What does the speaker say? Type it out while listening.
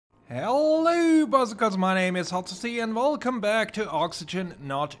Hello Buzzcocks, my name is Hotsy and welcome back to Oxygen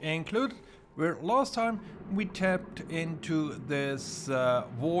Not Included, where last time we tapped into this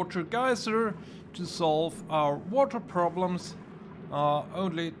water geyser to solve our water problems,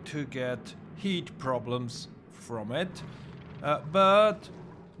 only to get heat problems from it. But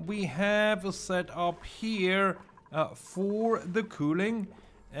we have a setup here for the cooling,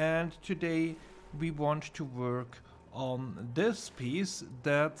 and today we want to work on this piece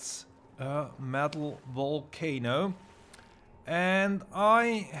that's a metal volcano, and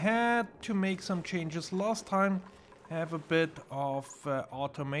I had to make some changes last time, have a bit of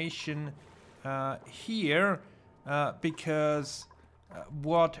automation here because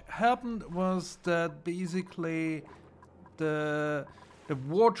what happened was that basically the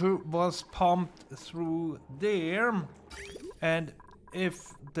water was pumped through there, and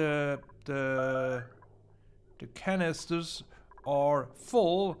if the canisters are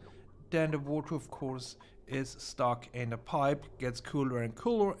full, then the water of course is stuck in the pipe, gets cooler and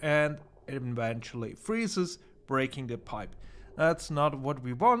cooler, and it eventually freezes, breaking the pipe. That's not what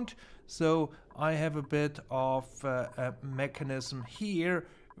we want, so I have a bit of a mechanism here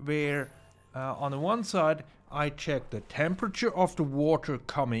where on the one side I check the temperature of the water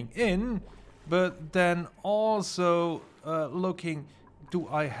coming in, but then also looking, do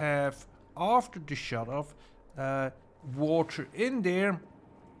I have after the shut-off water in there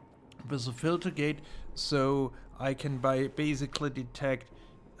with a filter gate, so I can basically detect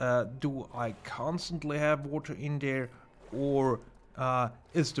do I constantly have water in there, or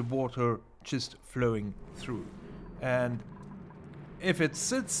is the water just flowing through. And if it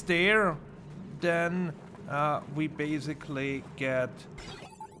sits there, then we basically get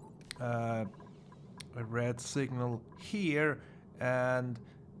a red signal here, and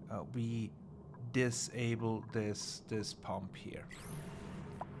we disable this pump here.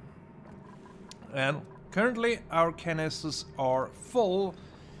 And currently our canisters are full,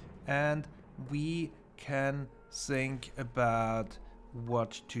 and we can think about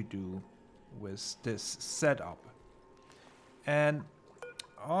what to do with this setup. And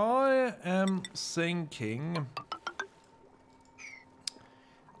I am thinking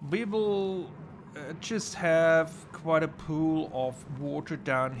we will just have quite a pool of water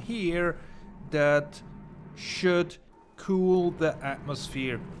down here that should cool the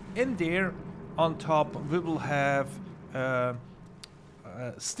atmosphere in there. On top we will have a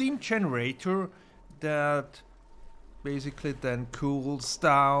steam generator that basically then cools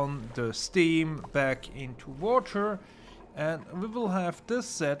down the steam back into water, and we will have this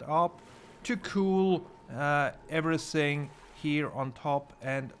set up to cool everything here on top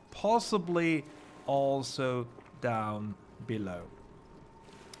and possibly also down below.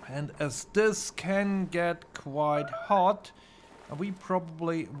 And as this can get quite hot, we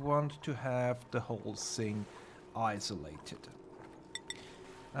probably want to have the whole thing isolated.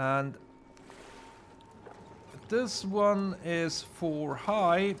 And this one is for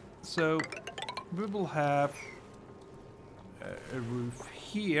high, so we will have a roof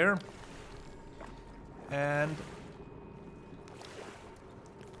here, and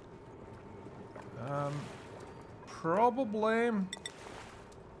probably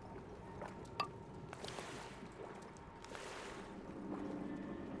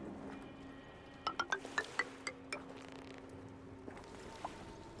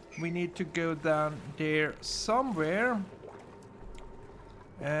we need to go down there somewhere,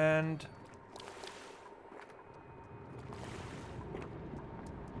 and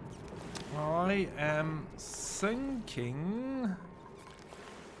I am thinking,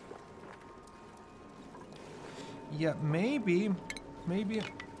 yeah, maybe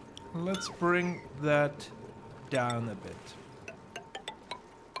let's bring that down a bit,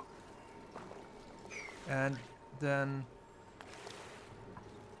 and then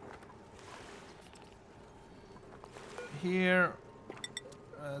here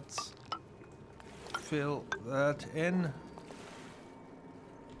let's fill that in.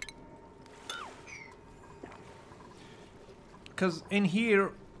 Because in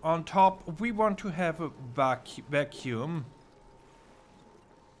here on top we want to have a vacuum.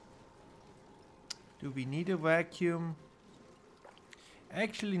 Do we need a vacuum?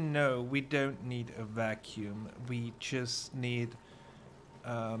 Actually no, we don't need a vacuum. We just need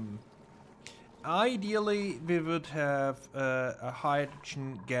ideally we would have a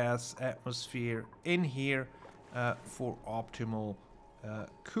hydrogen gas atmosphere in here for optimal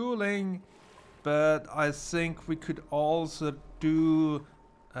cooling, but I think we could also do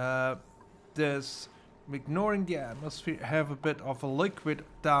this ignoring the atmosphere, have a bit of a liquid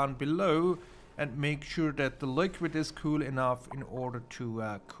down below, and make sure that the liquid is cool enough in order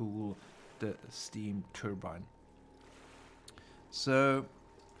to cool the steam turbine. So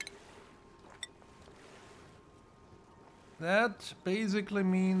that basically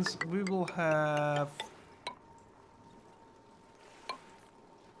means we will have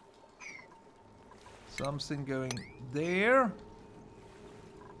something going there.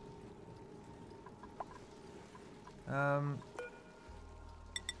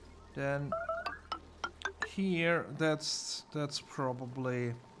 Then here, that's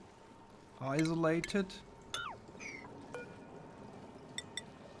probably isolated.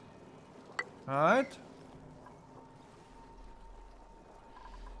 Right?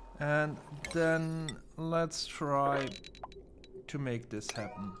 And then let's try to make this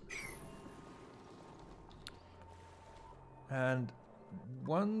happen. And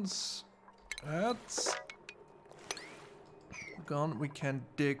once that's gone, we can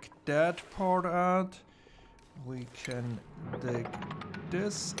dig that part out. We can dig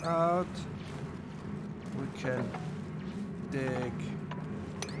this out. We can dig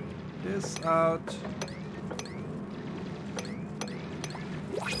this out.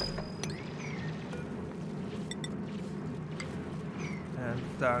 And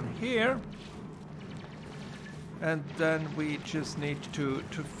down here. And then we just need to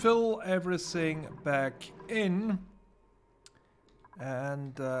fill everything back in.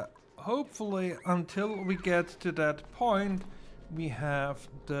 And hopefully until we get to that point, we have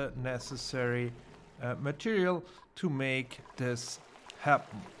the necessary material to make this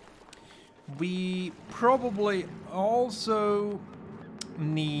happen. We probably also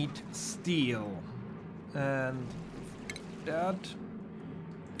need steel, and that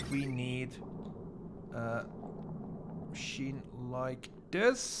we need a machine like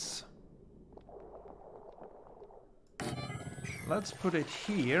this. Let's put it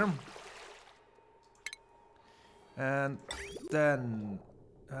here, and then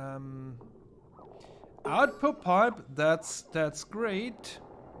output pipe. That's great.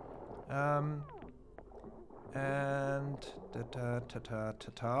 And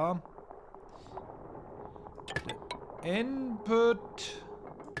the input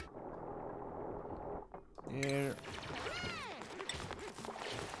there.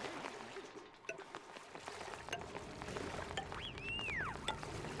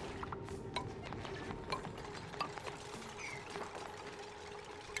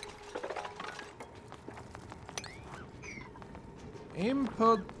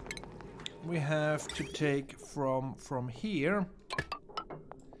 Input we have to take from here,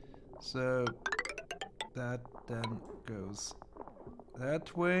 so that then goes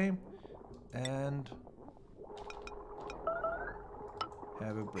that way, and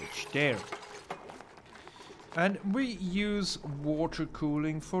have a bridge there. And we use water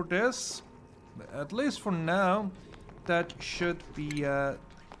cooling for this, at least for now. That should be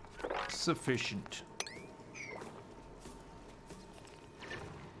sufficient.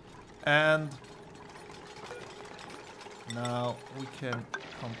 And now we can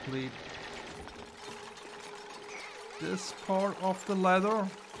complete this part of the ladder.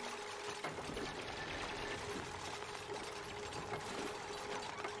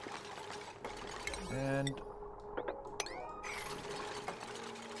 And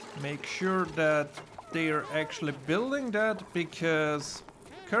make sure that they are actually building that, because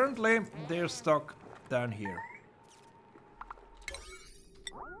currently they're stuck down here.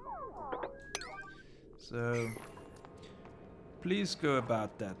 So please go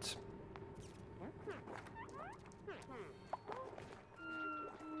about that.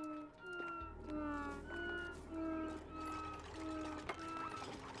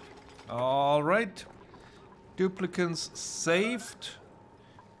 All right, duplicants saved.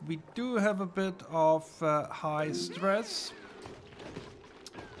 We do have a bit of high stress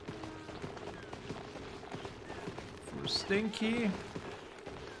for Stinky.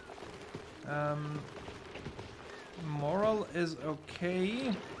 Moral is okay.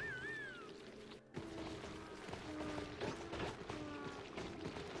 At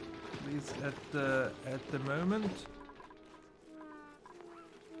least at the moment.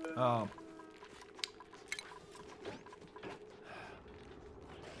 Oh.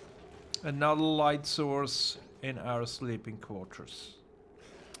 Another light source in our sleeping quarters.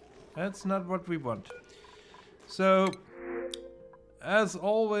 That's not what we want. So, as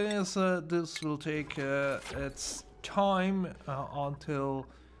always, this will take its time until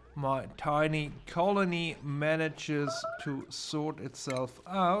my tiny colony manages to sort itself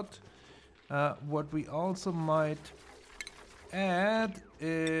out. What we also might add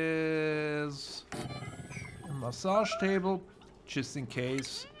is a massage table, just in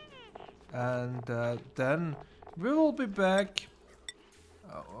case and then we will be back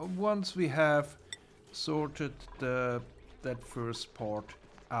once we have sorted that first part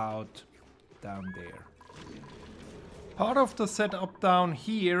out down there. Part of the setup down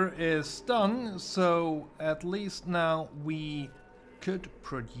here is done, so at least now we could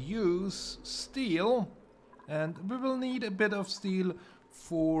produce steel, and we will need a bit of steel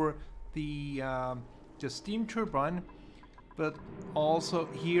for the steam turbine, but also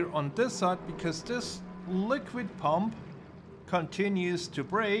here on this side, because this liquid pump continues to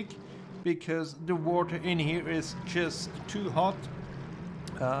break because the water in here is just too hot.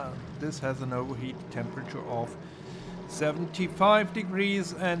 This has an overheat temperature of 75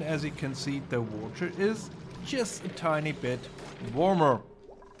 degrees, and as you can see, the water is just a tiny bit warmer.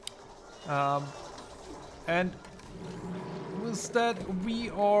 And with that, we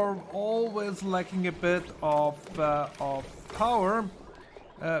are always lacking a bit of power,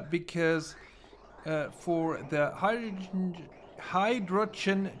 because for the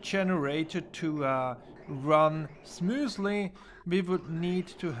hydrogen generator to run smoothly, we would need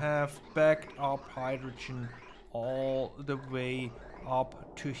to have backed up hydrogen all the way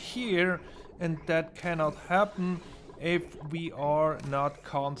up to here, and that cannot happen if we are not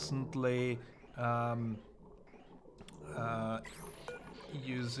constantly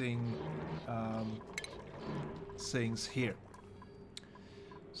using things here.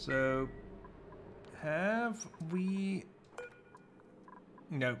 So have we...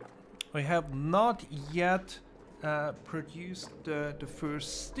 No, we have not yet produced the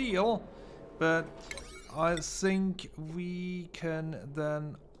first steel, but I think we can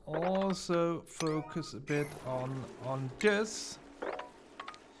then also focus a bit on this.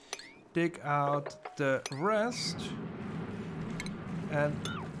 Dig out the rest, and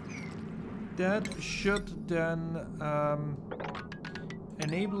that should then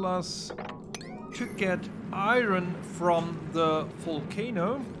enable us to get iron from the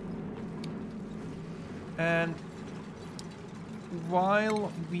volcano. And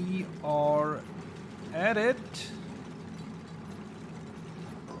while we are at it,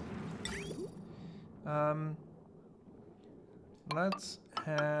 let's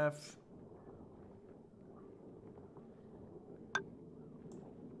have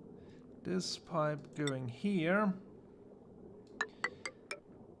this pipe going here,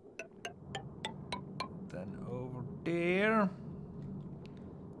 then over there.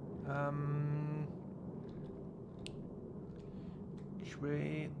 Which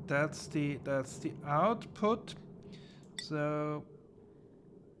way? That's the output. So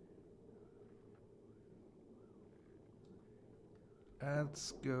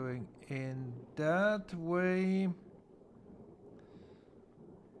that's going in that way.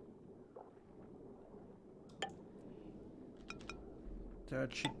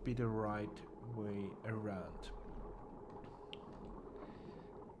 That should be the right way around.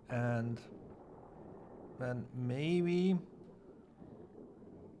 And then maybe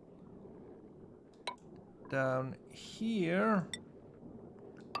down here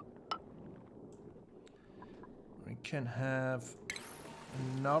we can have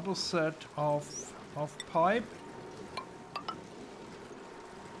another set of pipe.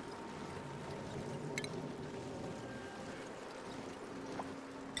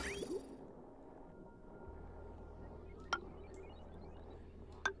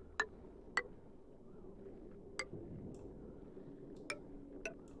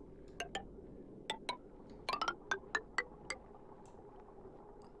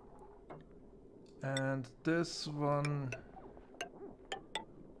 And this one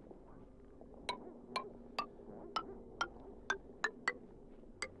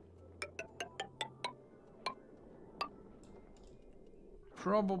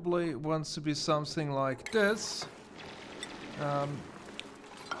probably wants to be something like this.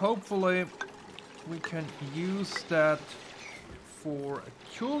 Hopefully we can use that for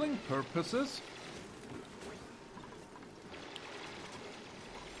cooling purposes.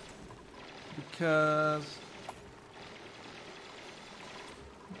 Because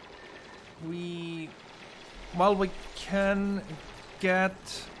we can get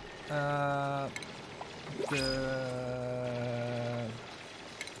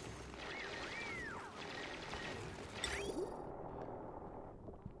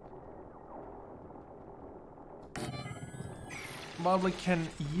we can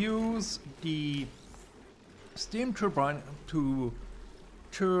use the steam turbine to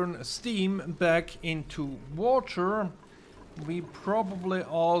turn steam back into water, we probably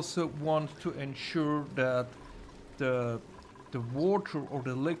also want to ensure that the water or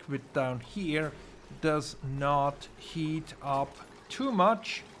the liquid down here does not heat up too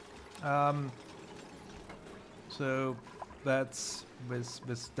much, So that's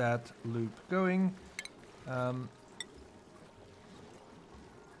with that loop going.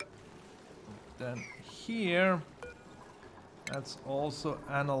 Then here, let's also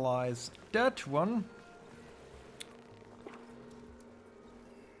analyze that one.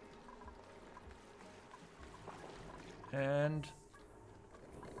 And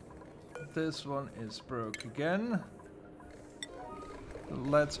this one is broke again.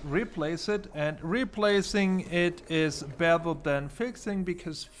 Let's replace it, and replacing it is better than fixing,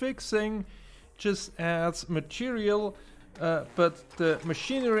 because fixing just adds material, but the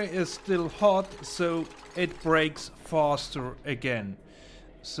machinery is still hot, so it breaks faster again.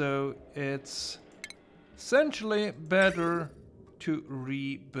 So it's essentially better to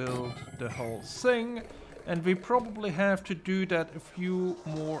rebuild the whole thing, and we probably have to do that a few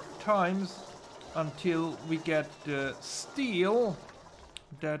more times until we get the steel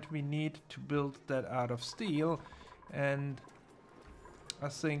that we need to build that out of steel. And I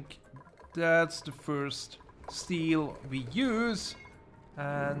think that's the first steel we use,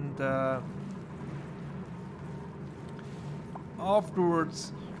 and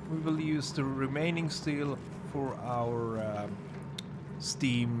afterwards we will use the remaining steel for our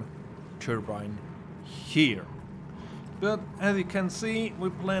steam turbine here. But as you can see, we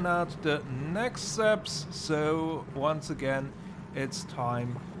plan out the next steps, so once again it's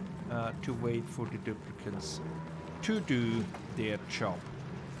time to wait for the duplicants to do their job.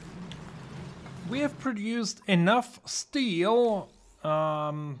 We have produced enough steel,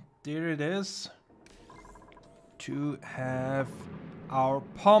 there it is, to have our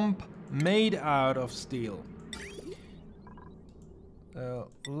pump made out of steel.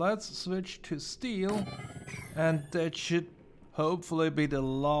 Let's switch to steel, and that should hopefully be the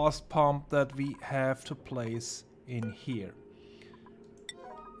last pump that we have to place in here.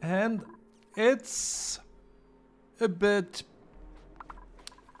 And it's a bit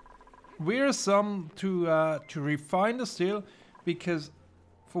wearisome to refine the steel, because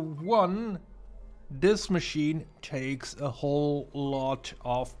for one, this machine takes a whole lot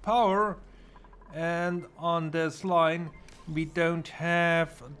of power, and on this line we don't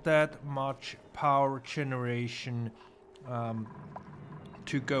have that much power generation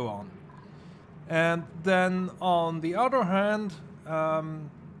to go on. And then on the other hand,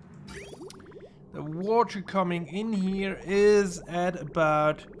 the water coming in here is at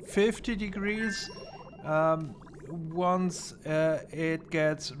about 50 degrees. Once it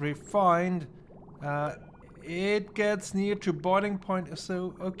gets refined, it gets near to boiling point,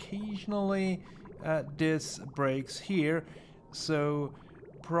 so occasionally this breaks here. So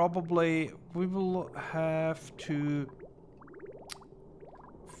probably we will have to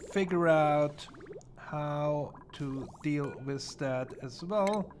figure out how to deal with that as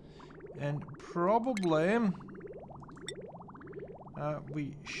well. And probably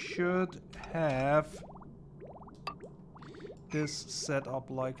we should have this set up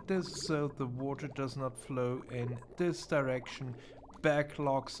like this, so the water does not flow in this direction,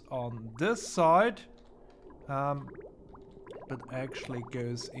 backlogs on this side, but actually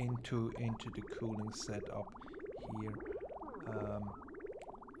goes into the cooling setup here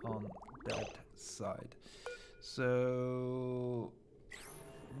on that side. So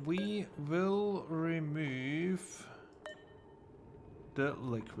we will remove the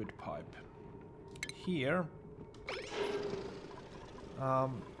liquid pipe here,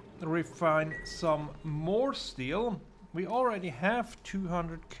 refine some more steel. We already have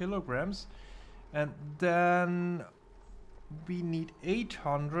 200 kilograms, and then we need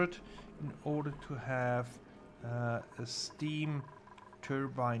 800 in order to have a steam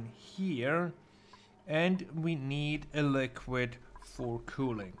turbine here, and we need a liquid for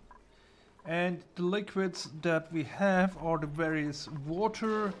cooling. And the liquids that we have are the various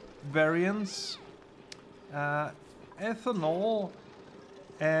water variants, ethanol,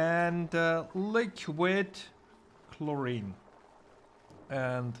 and liquid chlorine.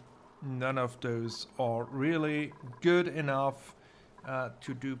 And none of those are really good enough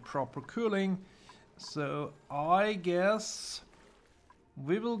to do proper cooling. So I guess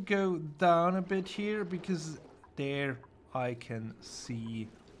we will go down a bit here, because there I can see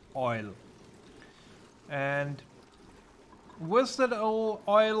oil. And with that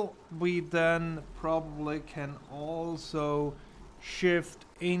oil we then probably can also shift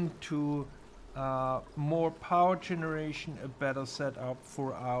into more power generation, a better setup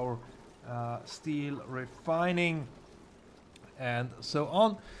for our steel refining and so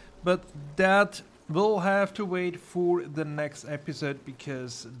on. But that will have to wait for the next episode,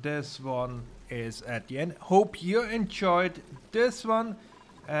 because this one is at the end. Hope you enjoyed this one.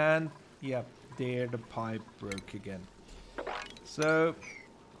 And yeah, there the pipe broke again. So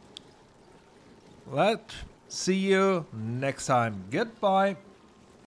let's see you next time. Goodbye.